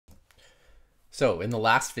So in the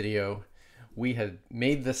last video, we had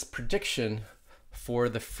made this prediction for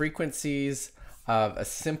the frequencies of a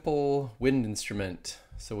simple wind instrument.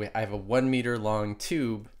 So I have a 1 meter long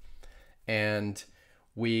tube, and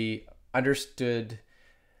we understood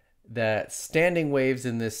that standing waves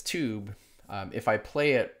in this tube, if I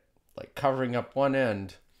play it like covering up one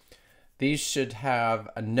end, these should have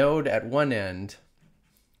a node at one end,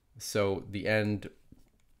 so the end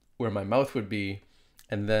where my mouth would be,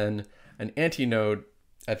 and then an antinode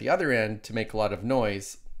at the other end to make a lot of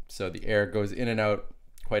noise, so the air goes in and out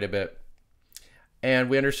quite a bit. And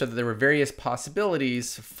we understood that there were various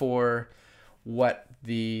possibilities for what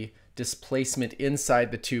the displacement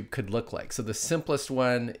inside the tube could look like. So the simplest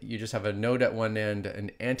one, you just have a node at one end,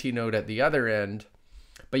 an antinode at the other end,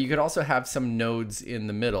 but you could also have some nodes in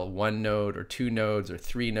the middle, one node or two nodes or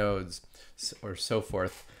three nodes or so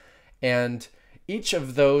forth. And each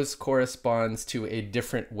of those corresponds to a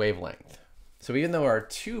different wavelength. So even though our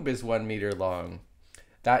tube is 1 meter long,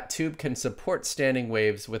 that tube can support standing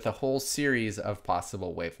waves with a whole series of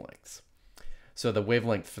possible wavelengths. So the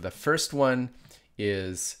wavelength for the first one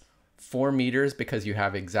is 4 meters because you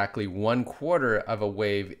have exactly 1/4 of a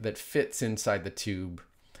wave that fits inside the tube.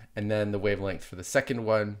 And then the wavelength for the second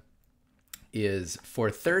one is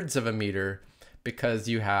 4/3 of a meter because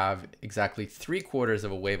you have exactly 3/4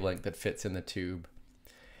 of a wavelength that fits in the tube,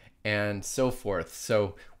 and so forth.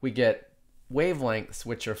 So we get wavelengths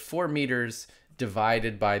which are 4 meters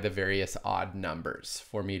divided by the various odd numbers,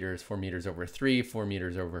 4 meters over 3, 4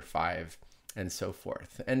 meters over 5, and so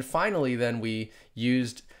forth. And finally, then we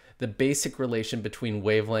used the basic relation between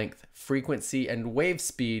wavelength, frequency, and wave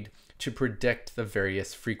speed to predict the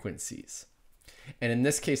various frequencies. And in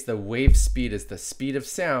this case, the wave speed is the speed of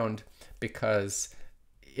sound because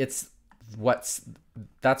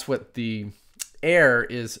that's what the air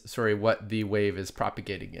is, what the wave is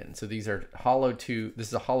propagating in. So these are hollow tube, this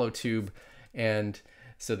is a hollow tube, and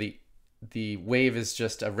so the wave is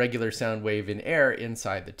just a regular sound wave in air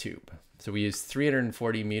inside the tube. So we use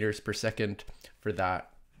 340 meters per second for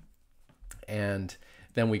that. And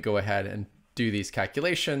then we go ahead and do these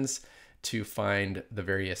calculations to find the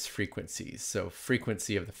various frequencies. So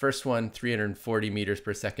frequency of the first one, 340 meters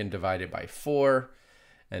per second divided by 4,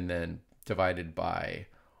 and then divided by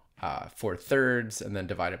 4/3, and then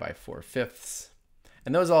divided by 4/5.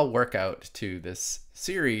 And those all work out to this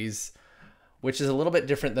series, which is a little bit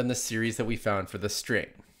different than the series that we found for the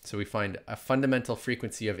string. So we find a fundamental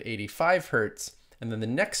frequency of 85 hertz, and then the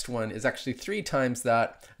next one is actually 3 times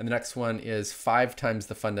that, and the next one is 5 times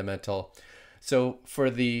the fundamental. So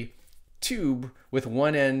for the tube with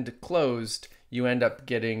one end closed, you end up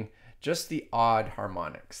getting just the odd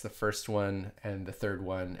harmonics, the first one and the third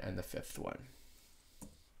one and the fifth one.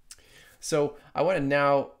 So I want to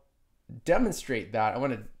now demonstrate that. I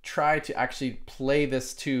want to try to actually play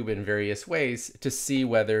this tube in various ways to see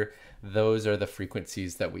whether those are the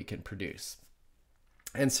frequencies that we can produce.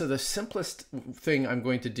 And so the simplest thing I'm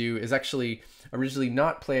going to do is actually originally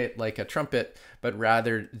not play it like a trumpet, but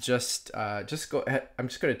rather just go ahead. I'm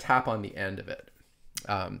just going to tap on the end of it.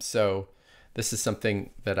 So this is something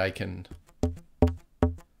that I can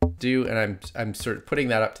do, and I'm sort of putting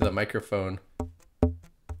that up to the microphone.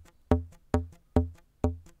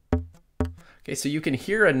 Okay, so you can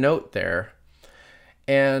hear a note there,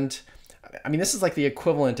 and I mean, this is like the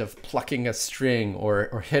equivalent of plucking a string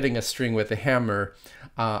or hitting a string with a hammer.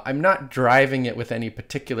 I'm not driving it with any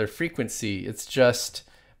particular frequency. It's just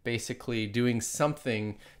basically doing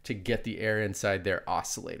something to get the air inside there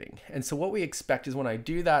oscillating. And so what we expect is when I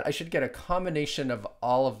do that, I should get a combination of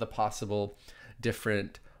all of the possible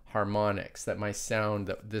different harmonics that my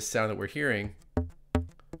sound, this sound that we're hearing,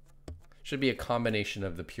 should be a combination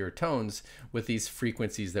of the pure tones with these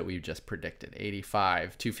frequencies that we've just predicted.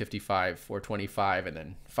 85, 255, 425, and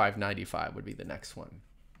then 595 would be the next one.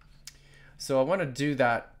 So I want to do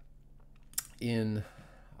that in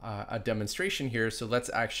a demonstration here. So let's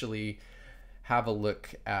actually have a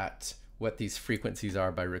look at what these frequencies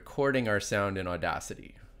are by recording our sound in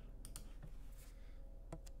Audacity.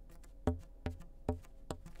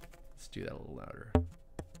 Let's do that a little louder.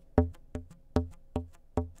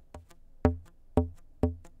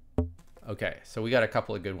 Okay, so we got a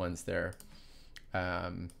couple of good ones there.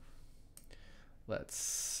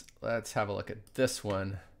 Let's have a look at this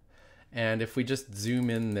one. And if we just zoom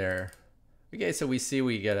in there, okay, so we see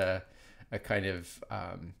we get a kind of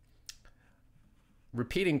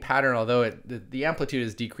repeating pattern, although the amplitude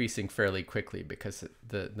is decreasing fairly quickly because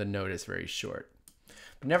the note is very short.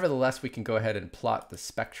 But nevertheless, we can go ahead and plot the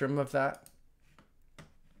spectrum of that.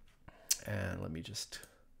 And let me just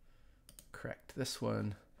correct this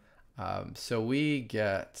one. So we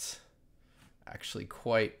get actually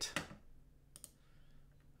quite...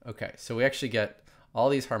 Okay, so we actually get all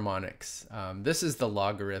these harmonics. This is the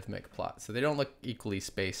logarithmic plot. So they don't look equally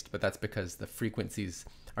spaced, but that's because the frequencies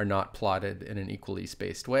are not plotted in an equally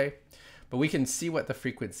spaced way. But we can see what the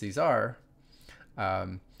frequencies are.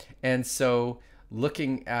 And so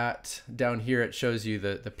looking at down here, it shows you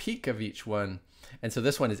the peak of each one. And so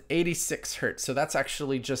this one is 86 hertz. So that's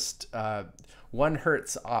actually just 1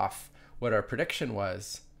 hertz off what our prediction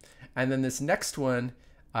was. And then this next one,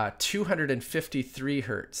 253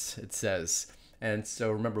 hertz, it says. And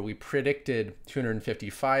so remember, we predicted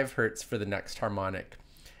 255 hertz for the next harmonic.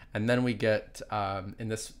 And then we get, in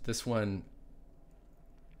this one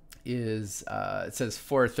is, it says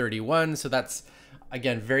 431. So that's,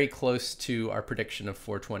 again, very close to our prediction of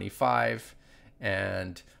 425.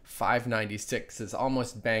 And 596 is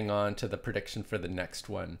almost bang on to the prediction for the next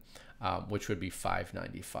one, which would be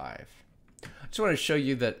 595. I just want to show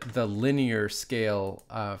you the linear scale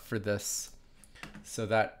for this, so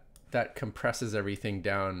that compresses everything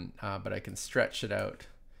down, but I can stretch it out.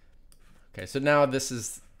 Okay, so now this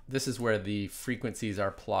is where the frequencies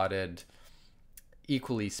are plotted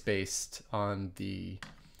equally spaced on the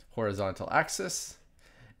horizontal axis.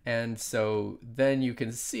 And so then you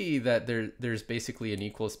can see that there's basically an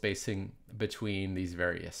equal spacing between these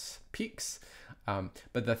various peaks.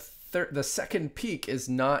 But the second peak is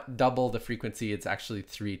not double the frequency, it's actually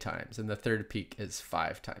 3 times. And the third peak is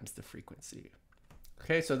 5 times the frequency.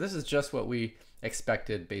 Okay, so this is just what we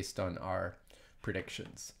expected based on our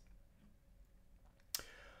predictions.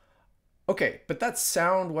 Okay, but that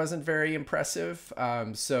sound wasn't very impressive.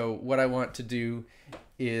 So what I want to do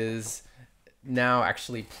is now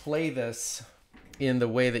actually play this in the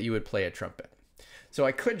way that you would play a trumpet. So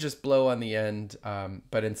I could just blow on the end,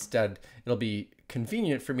 but instead it'll be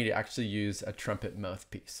convenient for me to actually use a trumpet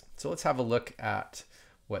mouthpiece. So let's have a look at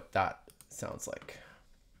what that sounds like.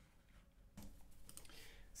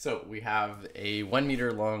 So we have a 1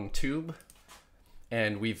 meter long tube,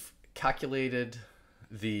 and we've calculated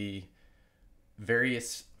the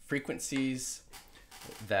various frequencies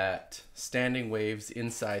that standing waves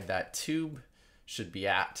inside that tube should be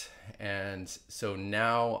at. And so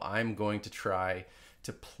now I'm going to try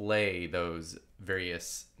to play those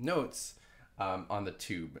various notes on the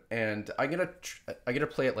tube, and I'm gonna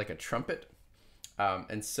play it like a trumpet.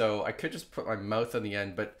 And so I could just put my mouth on the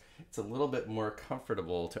end, but it's a little bit more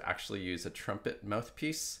comfortable to actually use a trumpet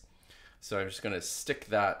mouthpiece. So I'm just going to stick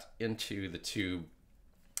that into the tube,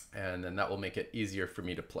 and then that will make it easier for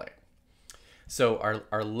me to play. So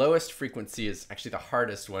our lowest frequency is actually the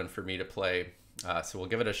hardest one for me to play. So we'll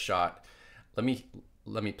give it a shot. Let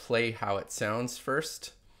me play how it sounds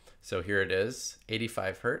first. So here it is,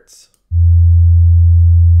 85 hertz.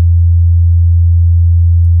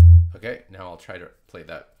 Okay, now I'll try to play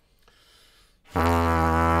that.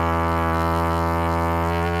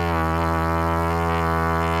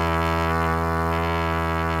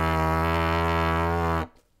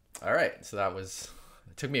 All right, so that was,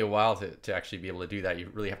 it took me a while to actually be able to do that. You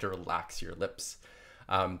really have to relax your lips.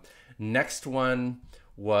 Next one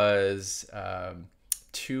was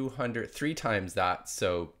 3 times that,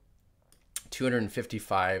 so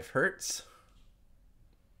 255 hertz.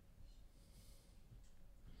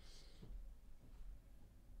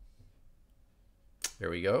 There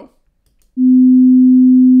we go.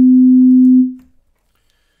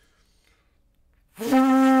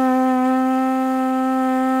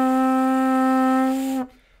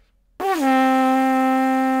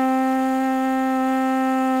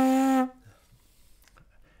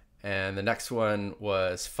 And the next one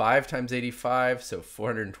was 5 times 85, so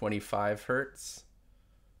 425 hertz.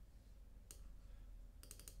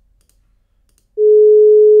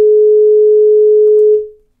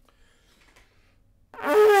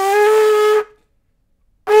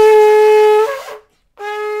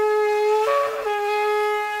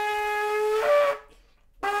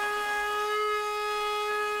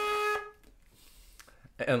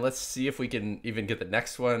 And let's see if we can even get the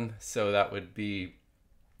next one. So that would be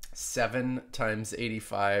 7 times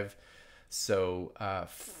 85, so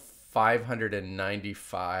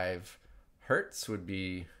 595 hertz would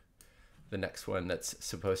be the next one that's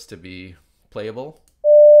supposed to be playable.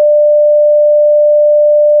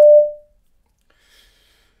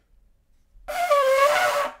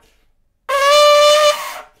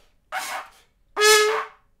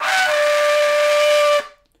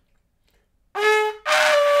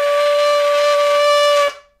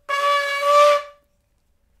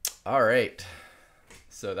 All right,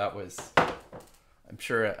 so that was, I'm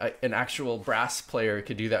sure an actual brass player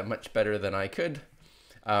could do that much better than I could.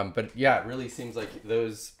 But yeah, it really seems like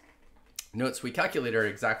those notes we calculate are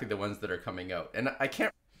exactly the ones that are coming out. And I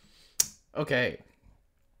can't. Okay.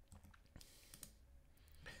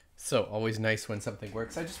 So always nice when something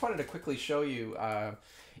works. I just wanted to quickly show you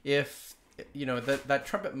if, you know, that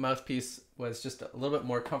trumpet mouthpiece was just a little bit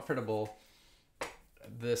more comfortable.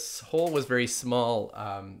 This hole was very small,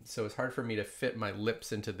 so it's hard for me to fit my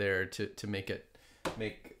lips into there to make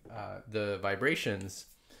the vibrations.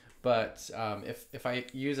 But if I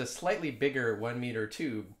use a slightly bigger 1 meter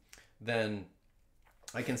tube, then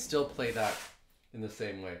I can still play that in the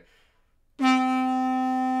same way.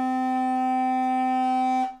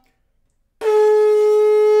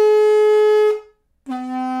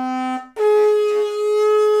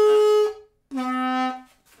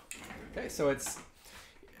 Okay, so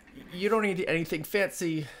you don't need anything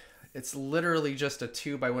fancy. It's literally just a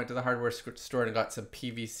tube. I went to the hardware store and got some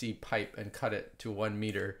PVC pipe and cut it to 1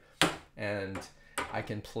 meter, and I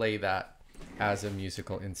can play that as a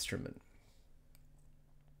musical instrument.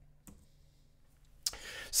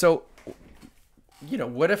 So, you know,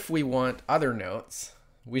 what if we want other notes?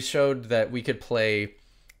 We showed that we could play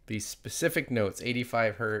these specific notes,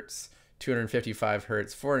 85 hertz, 255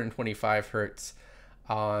 hertz, 425 hertz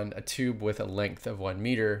on a tube with a length of 1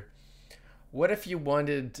 meter. What if you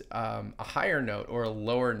wanted a higher note or a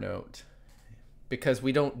lower note? Because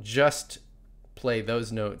we don't just play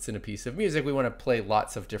those notes in a piece of music, we want to play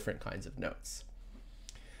lots of different kinds of notes.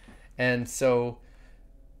 And so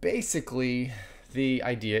basically the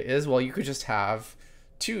idea is, well, you could just have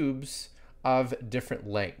tubes of different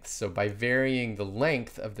lengths. So by varying the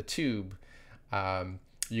length of the tube,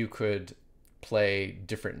 you could play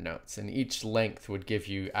different notes, and each length would give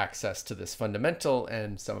you access to this fundamental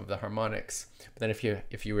and some of the harmonics. But then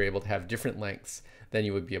if you were able to have different lengths, then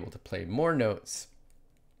you would be able to play more notes.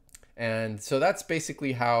 And so that's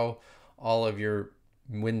basically how all of your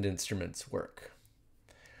wind instruments work.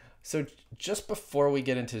 So just before we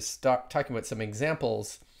get into talking about some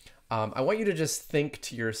examples, I want you to just think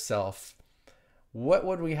to yourself, what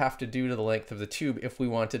would we have to do to the length of the tube if we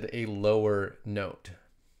wanted a lower note?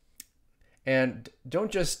 And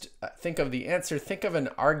don't just think of the answer, think of an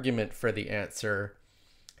argument for the answer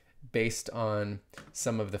based on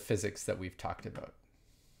some of the physics that we've talked about.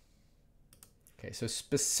 Okay, so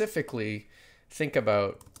specifically think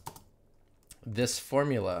about this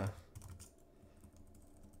formula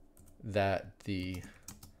that the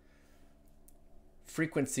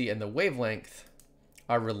frequency and the wavelength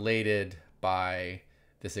are related by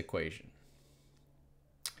this equation.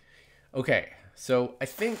 Okay. So I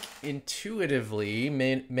think intuitively,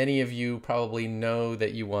 many of you probably know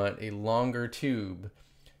that you want a longer tube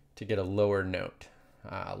to get a lower note.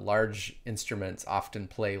 Large instruments often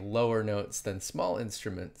play lower notes than small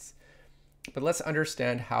instruments. But let's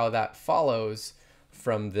understand how that follows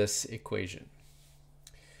from this equation.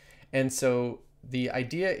 And so the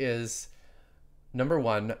idea is, number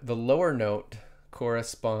one, the lower note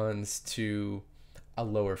corresponds to a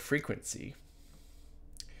lower frequency.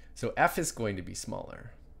 So F is going to be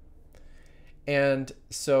smaller. And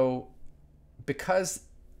so because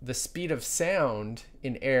the speed of sound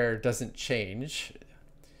in air doesn't change,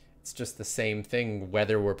 it's just the same thing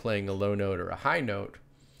whether we're playing a low note or a high note.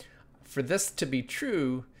 For this to be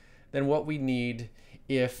true, then what we need,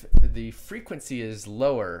 if the frequency is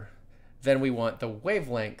lower, then we want the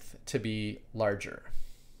wavelength to be larger.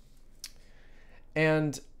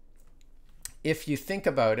 And if you think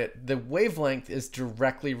about it, the wavelength is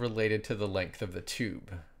directly related to the length of the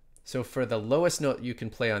tube. So for the lowest note you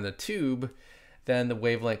can play on the tube, then the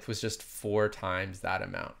wavelength was just 4 times that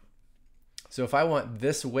amount. So if I want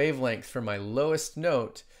this wavelength for my lowest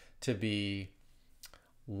note to be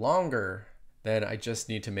longer, then I just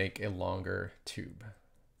need to make a longer tube.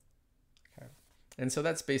 Okay. And so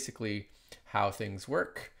that's basically how things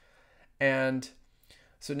work. And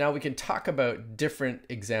so now we can talk about different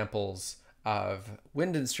examples of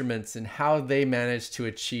wind instruments and how they manage to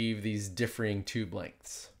achieve these differing tube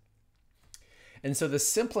lengths. And so the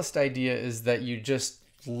simplest idea is that you just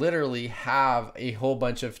literally have a whole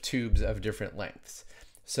bunch of tubes of different lengths.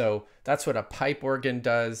 So that's what a pipe organ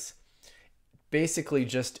does. Basically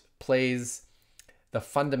just plays the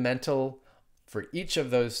fundamental for each of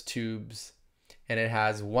those tubes, and it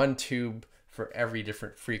has one tube for every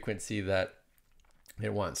different frequency that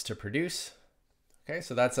it wants to produce. Okay,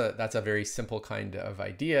 so that's a very simple kind of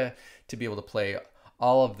idea to be able to play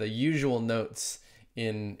all of the usual notes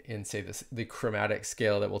in say the chromatic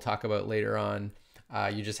scale that we'll talk about later on.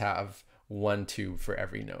 You just have one tube for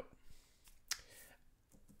every note.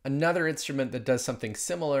 Another instrument that does something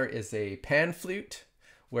similar is a pan flute,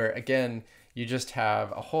 where again you just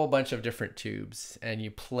have a whole bunch of different tubes and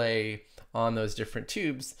you play on those different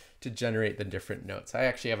tubes to generate the different notes. I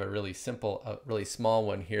actually have a really simple, really small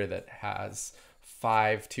one here that has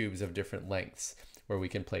 5 tubes of different lengths where we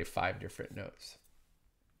can play 5 different notes.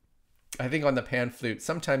 I think on the pan flute,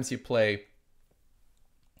 sometimes you play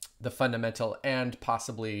the fundamental and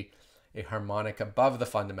possibly a harmonic above the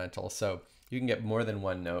fundamental, so you can get more than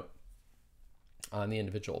one note on the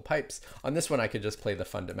individual pipes. On this one, I could just play the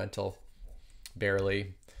fundamental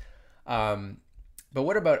barely. But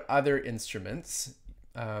what about other instruments?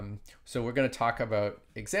 So we're going to talk about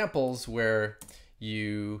examples where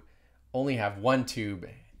you only have one tube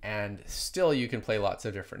and still you can play lots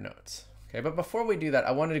of different notes. Okay, but before we do that,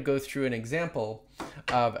 I wanted to go through an example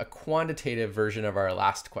of a quantitative version of our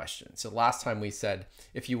last question. So last time we said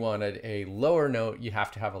if you wanted a lower note, you have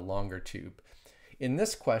to have a longer tube. In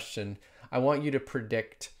this question, I want you to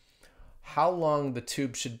predict how long the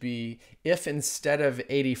tube should be if instead of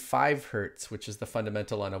 85 hertz, which is the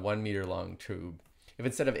fundamental on a 1 meter long tube, if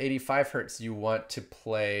instead of 85 hertz, you want to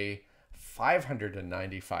play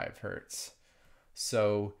 595 hertz.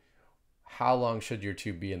 So how long should your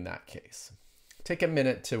tube be in that case? Take a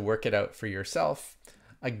minute to work it out for yourself.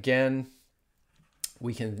 Again,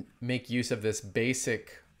 we can make use of this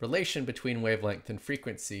basic relation between wavelength and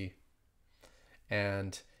frequency.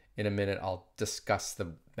 And in a minute, I'll discuss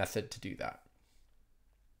the method to do that.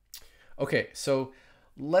 Okay, so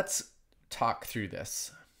let's talk through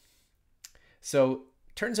this. So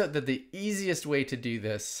turns out that the easiest way to do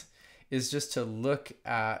this is just to look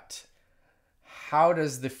at how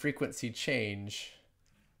does the frequency change.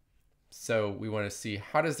 So we want to see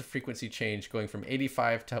how does the frequency change going from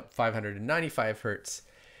 85 to 595 hertz,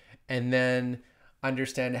 and then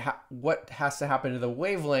understand what has to happen to the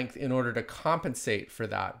wavelength in order to compensate for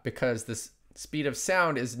that, because the speed of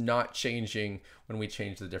sound is not changing when we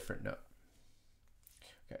change the different note.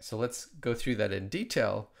 Okay, so let's go through that in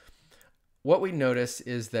detail. What we notice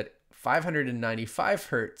is that 595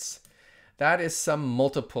 hertz, that is some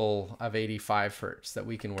multiple of 85 hertz that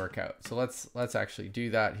we can work out. So let's actually do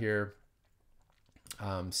that here.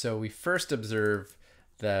 So we first observe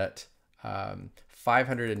that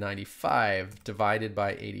 595 divided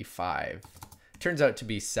by 85 turns out to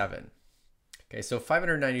be 7. Okay, so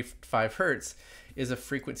 595 hertz is a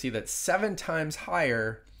frequency that's 7 times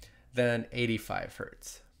higher than 85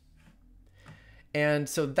 hertz. And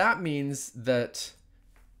so that means that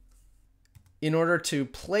in order to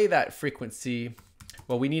play that frequency,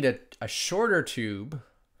 well, we need a shorter tube.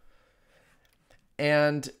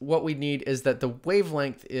 And what we need is that the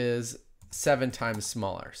wavelength is 7 times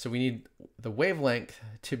smaller. So we need the wavelength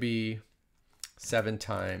to be 7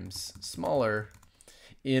 times smaller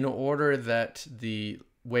in order that the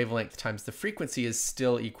wavelength times the frequency is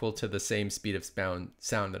still equal to the same speed of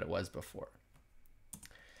sound that it was before.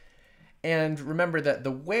 And remember that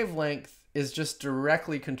the wavelength is just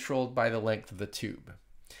directly controlled by the length of the tube.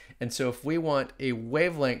 And so if we want a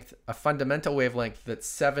wavelength, a fundamental wavelength that's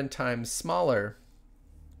 7 times smaller,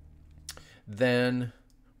 then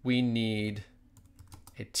we need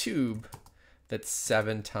a tube that's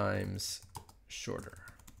 7 times shorter.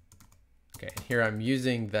 Okay, and here I'm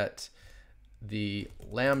using that the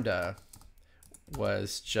lambda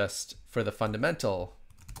was just for the fundamental,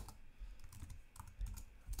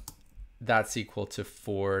 that's equal to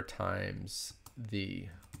 4 times the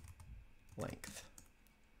length.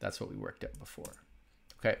 That's what we worked out before.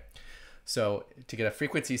 Okay, so to get a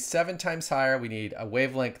frequency 7 times higher, we need a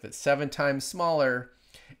wavelength that's 7 times smaller,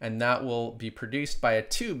 and that will be produced by a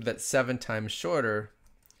tube that's 7 times shorter.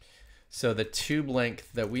 So the tube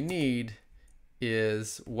length that we need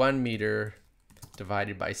is 1 meter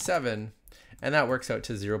divided by 7, and that works out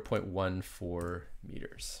to 0.14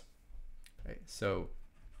 meters. Okay, so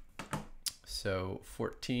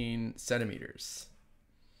 14 centimeters.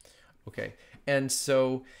 Okay, and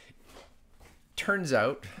so turns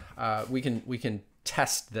out we can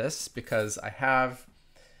test this because I have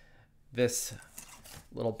this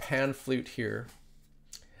little pan flute here,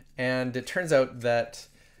 and it turns out that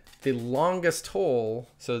the longest hole,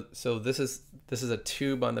 so this is a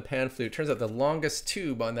tube on the pan flute. Turns out the longest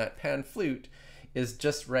tube on that pan flute is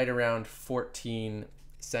just right around 14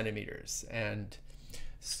 centimeters, and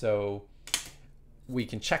so we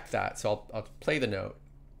can check that. So I'll play the note.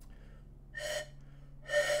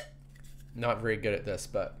 Not very good at this,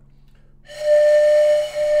 but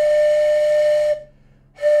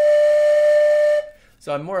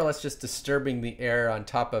so I'm more or less just disturbing the air on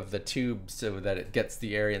top of the tube so that it gets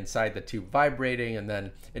the air inside the tube vibrating, and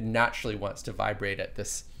then it naturally wants to vibrate at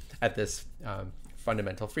this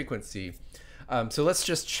fundamental frequency. So let's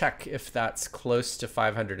just check if that's close to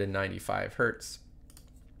 595 hertz.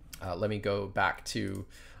 Let me go back to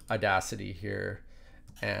Audacity here,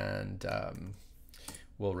 and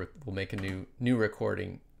we'll make a new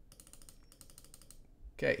recording.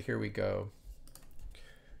 Okay, here we go.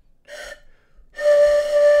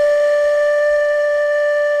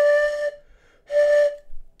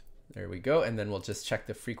 There we go, and then we'll just check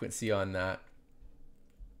the frequency on that.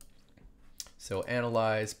 So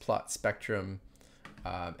analyze, plot spectrum,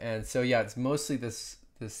 and so yeah, it's mostly this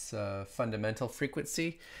fundamental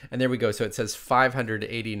frequency, and there we go. So it says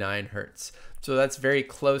 589 hertz. So that's very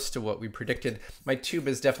close to what we predicted. My tube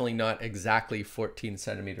is definitely not exactly 14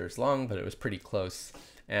 centimeters long, but it was pretty close,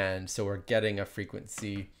 and so we're getting a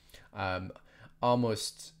frequency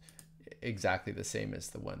almost exactly the same as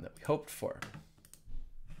the one that we hoped for.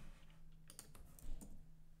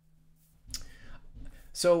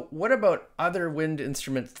 So what about other wind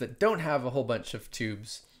instruments that don't have a whole bunch of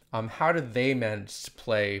tubes? How do they manage to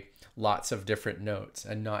play lots of different notes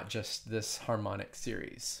and not just this harmonic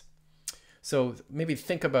series? So maybe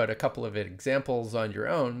think about a couple of examples on your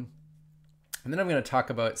own, and then I'm going to talk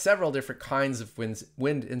about several different kinds of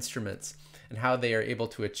wind instruments and how they are able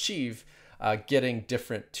to achieve getting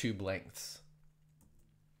different tube lengths.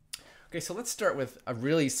 Okay, so let's start with a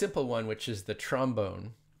really simple one, which is the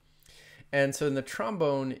trombone. And so in the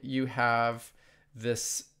trombone, you have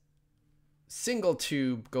this single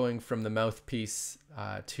tube going from the mouthpiece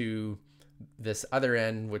to this other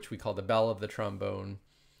end, which we call the bell of the trombone.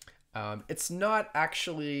 It's not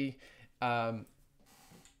actually,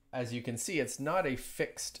 as you can see, it's not a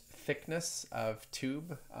fixed thickness of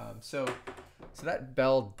tube. So that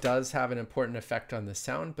bell does have an important effect on the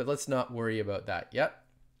sound, but let's not worry about that yet.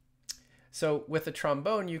 So with the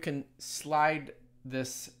trombone, you can slide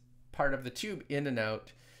this part of the tube in and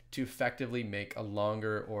out to effectively make a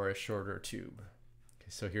longer or a shorter tube. Okay,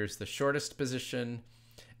 so here's the shortest position,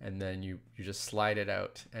 and then you just slide it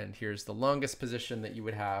out, and here's the longest position that you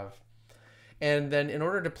would have. And then in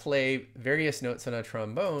order to play various notes on a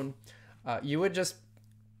trombone, you would just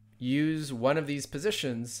use one of these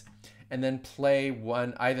positions and then play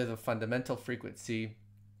either the fundamental frequency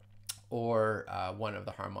or one of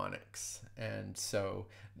the harmonics. And so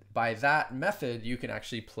by that method, you can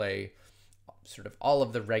actually play sort of all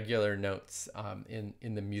of the regular notes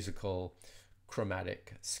in the musical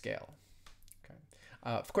chromatic scale. Okay.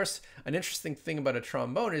 Of course, an interesting thing about a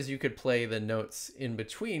trombone is you could play the notes in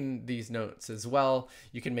between these notes as well.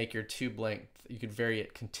 You can make your tube length, you could vary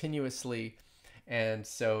it continuously, and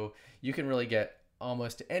so you can really get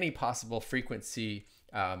almost any possible frequency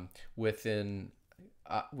within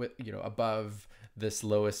above this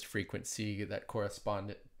lowest frequency that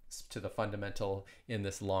corresponded to the fundamental in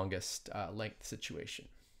this longest length situation.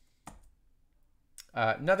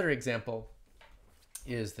 Another example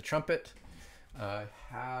is the trumpet.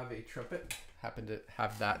 Have a trumpet, happen to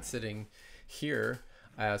have that sitting here.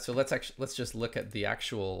 So let's just look at the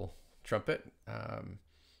actual trumpet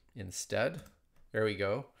instead. There we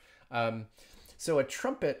go. So a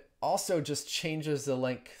trumpet also just changes the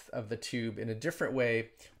length of the tube in a different way,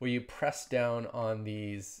 where you press down on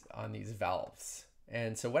these valves.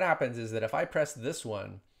 And so what happens is that if I press this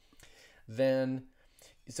one, then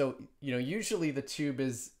usually the tube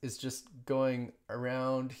is just going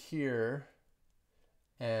around here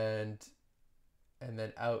and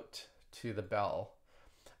then out to the bell.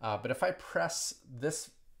 But if I press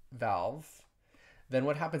this valve, then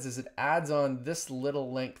what happens is it adds on this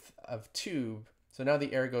little length of tube. So now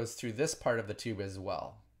the air goes through this part of the tube as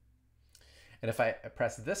well. And if I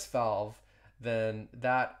press this valve, then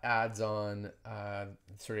that adds on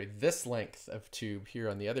sort of this length of tube here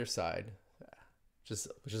on the other side,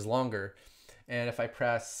 which is longer. And if I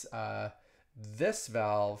press this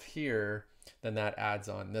valve here, then that adds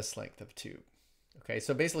on this length of tube. Okay,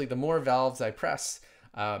 so basically the more valves I press,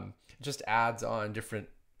 it just adds on different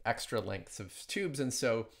extra lengths of tubes. And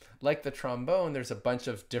so like the trombone, there's a bunch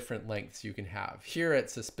of different lengths you can have. Here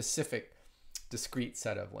it's a specific discrete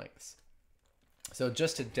set of lengths. So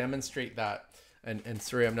just to demonstrate that, and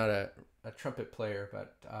sorry, I'm not a trumpet player,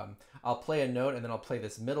 but I'll play a note and then I'll play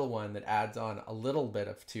this middle one that adds on a little bit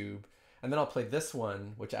of tube. And then I'll play this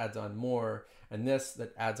one, which adds on more, and this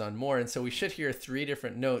that adds on more. And so we should hear 3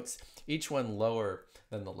 different notes, each one lower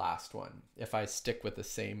than the last one, if I stick with the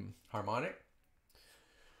same harmonic.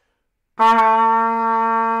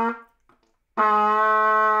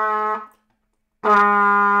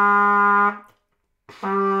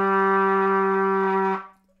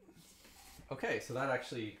 Okay, so that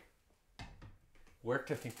actually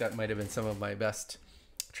worked. I think that might have been some of my best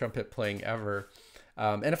trumpet playing ever.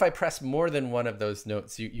 And if I press more than one of those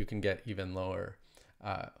notes, you can get even lower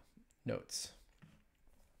notes.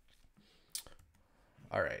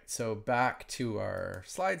 All right, so back to our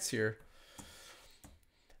slides here.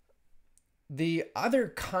 The other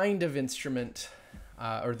kind of instrument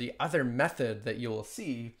or the other method that you'll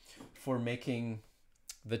see for making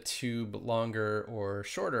the tube longer or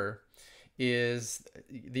shorter is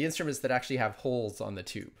the instruments that actually have holes on the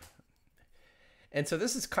tube. And so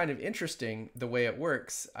this is kind of interesting. The way it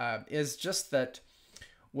works is just that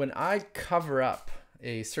when I cover up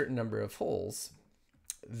a certain number of holes,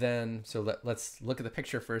 then, so let's look at the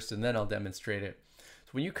picture first and then I'll demonstrate it.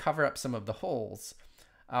 So when you cover up some of the holes,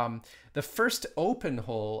 the first open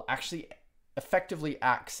hole actually effectively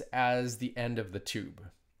acts as the end of the tube.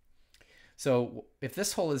 So if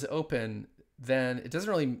this hole is open, then it doesn't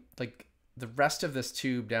really, like, the rest of this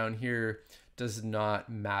tube down here does not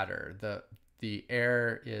matter. The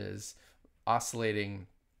air is oscillating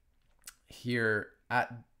here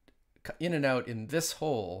in and out in this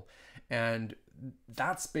hole, and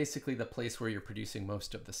that's basically the place where you're producing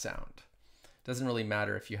most of the sound. Doesn't really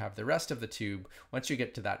matter if you have the rest of the tube. Once you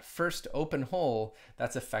get to that first open hole,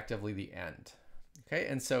 that's effectively the end. Okay,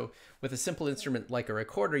 and so with a simple instrument like a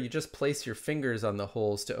recorder, you just place your fingers on the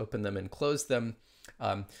holes to open them and close them.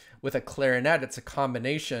 With a clarinet, it's a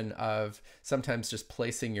combination of sometimes just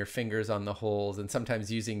placing your fingers on the holes and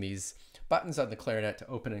sometimes using these buttons on the clarinet to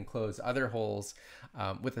open and close other holes.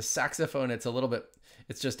 With a saxophone, it's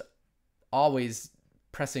just always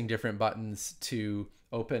pressing different buttons to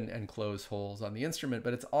open and close holes on the instrument,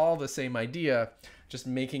 but it's all the same idea, just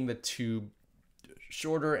making the tube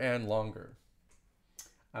shorter and longer.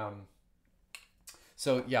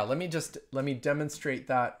 So yeah, let me demonstrate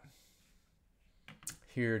that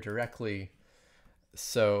here directly.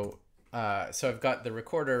 So I've got the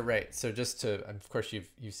recorder, right? So just to, of course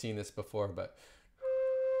you've seen this before, but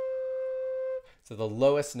so the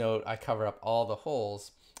lowest note, I cover up all the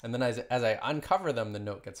holes, and then as I uncover them, the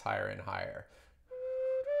note gets higher and higher.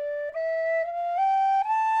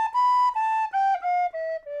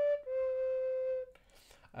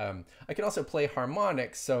 I can also play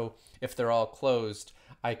harmonics, so if they're all closed,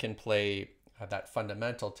 I can play that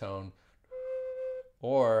fundamental tone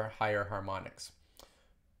or higher harmonics.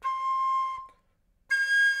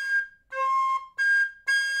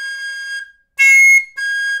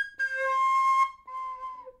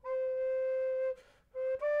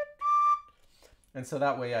 And so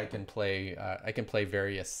that way I can play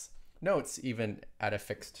various notes even at a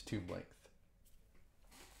fixed tube length.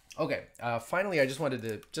 Okay, finally, I just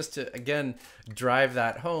wanted to again drive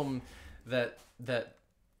that home that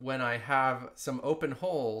when I have some open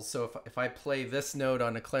holes, so if I play this note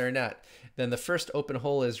on a clarinet, then the first open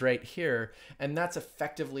hole is right here, and that's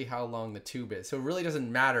effectively how long the tube is. So it really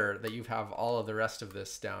doesn't matter that you have all of the rest of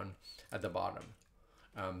this down at the bottom.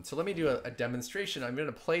 So let me do a demonstration. I'm going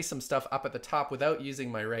to play some stuff up at the top without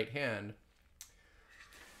using my right hand.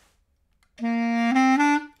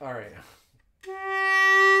 All right.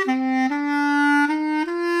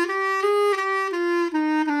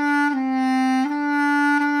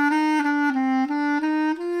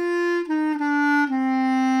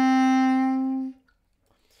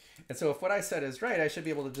 And so if what I said is right, I should be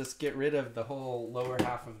able to just get rid of the whole lower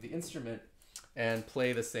half of the instrument and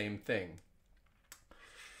play the same thing.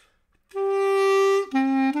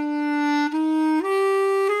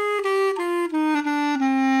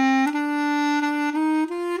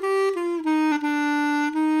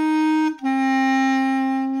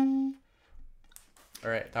 All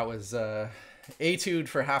right, that was Etude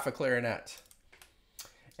for half a clarinet.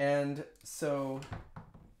 And so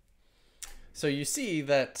you see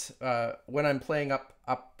that when I'm playing up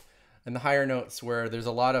in the higher notes where there's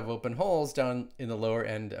a lot of open holes down in the lower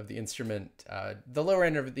end of the instrument, the lower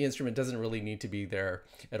end of the instrument doesn't really need to be there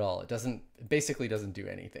at all. It basically doesn't do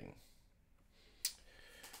anything.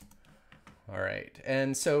 All right,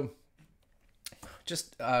 and so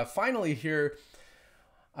just finally here,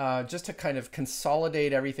 just to kind of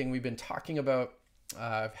consolidate everything we've been talking about,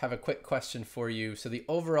 I have a quick question for you. So the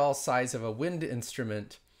overall size of a wind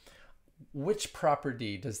instrument, which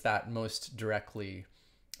property does that most directly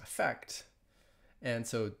affect? And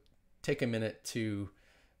so take a minute to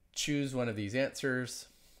choose one of these answers,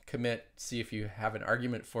 commit, see if you have an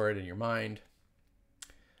argument for it in your mind.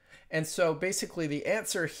 And so basically the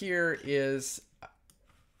answer here is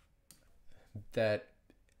that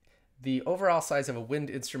the overall size of a wind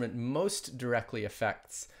instrument most directly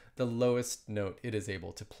affects the lowest note it is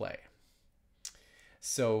able to play.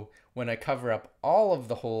 So when I cover up all of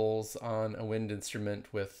the holes on a wind instrument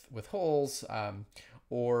with holes,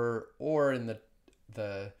 or in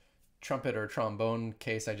the trumpet or trombone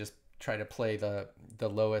case, I just try to play the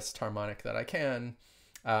lowest harmonic that I can,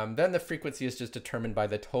 then the frequency is just determined by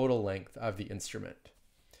the total length of the instrument.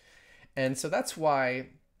 And so that's why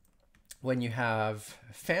when you have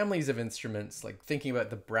families of instruments, like thinking about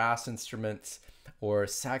the brass instruments or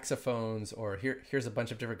saxophones, or here's a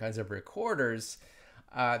bunch of different kinds of recorders,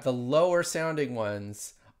 the lower sounding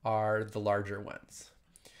ones are the larger ones.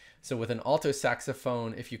 So with an alto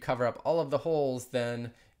saxophone, if you cover up all of the holes,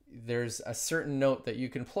 then there's a certain note that you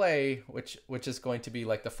can play, which is going to be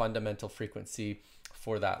like the fundamental frequency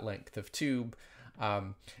for that length of tube.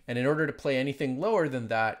 And in order to play anything lower than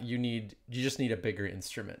that, you just need a bigger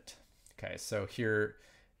instrument. Okay, so here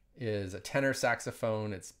is a tenor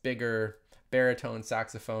saxophone, it's bigger. Baritone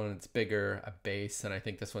saxophone, it's bigger. A bass, and I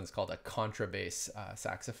think this one's called a contrabass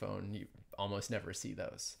saxophone. You almost never see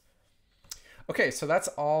those. Okay, so that's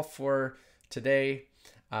all for today.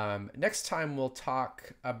 Next time we'll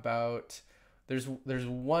talk about, there's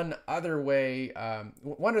one other way,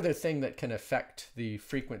 one other thing that can affect the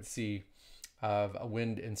frequency of a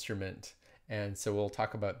wind instrument, and so we'll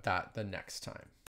talk about that the next time.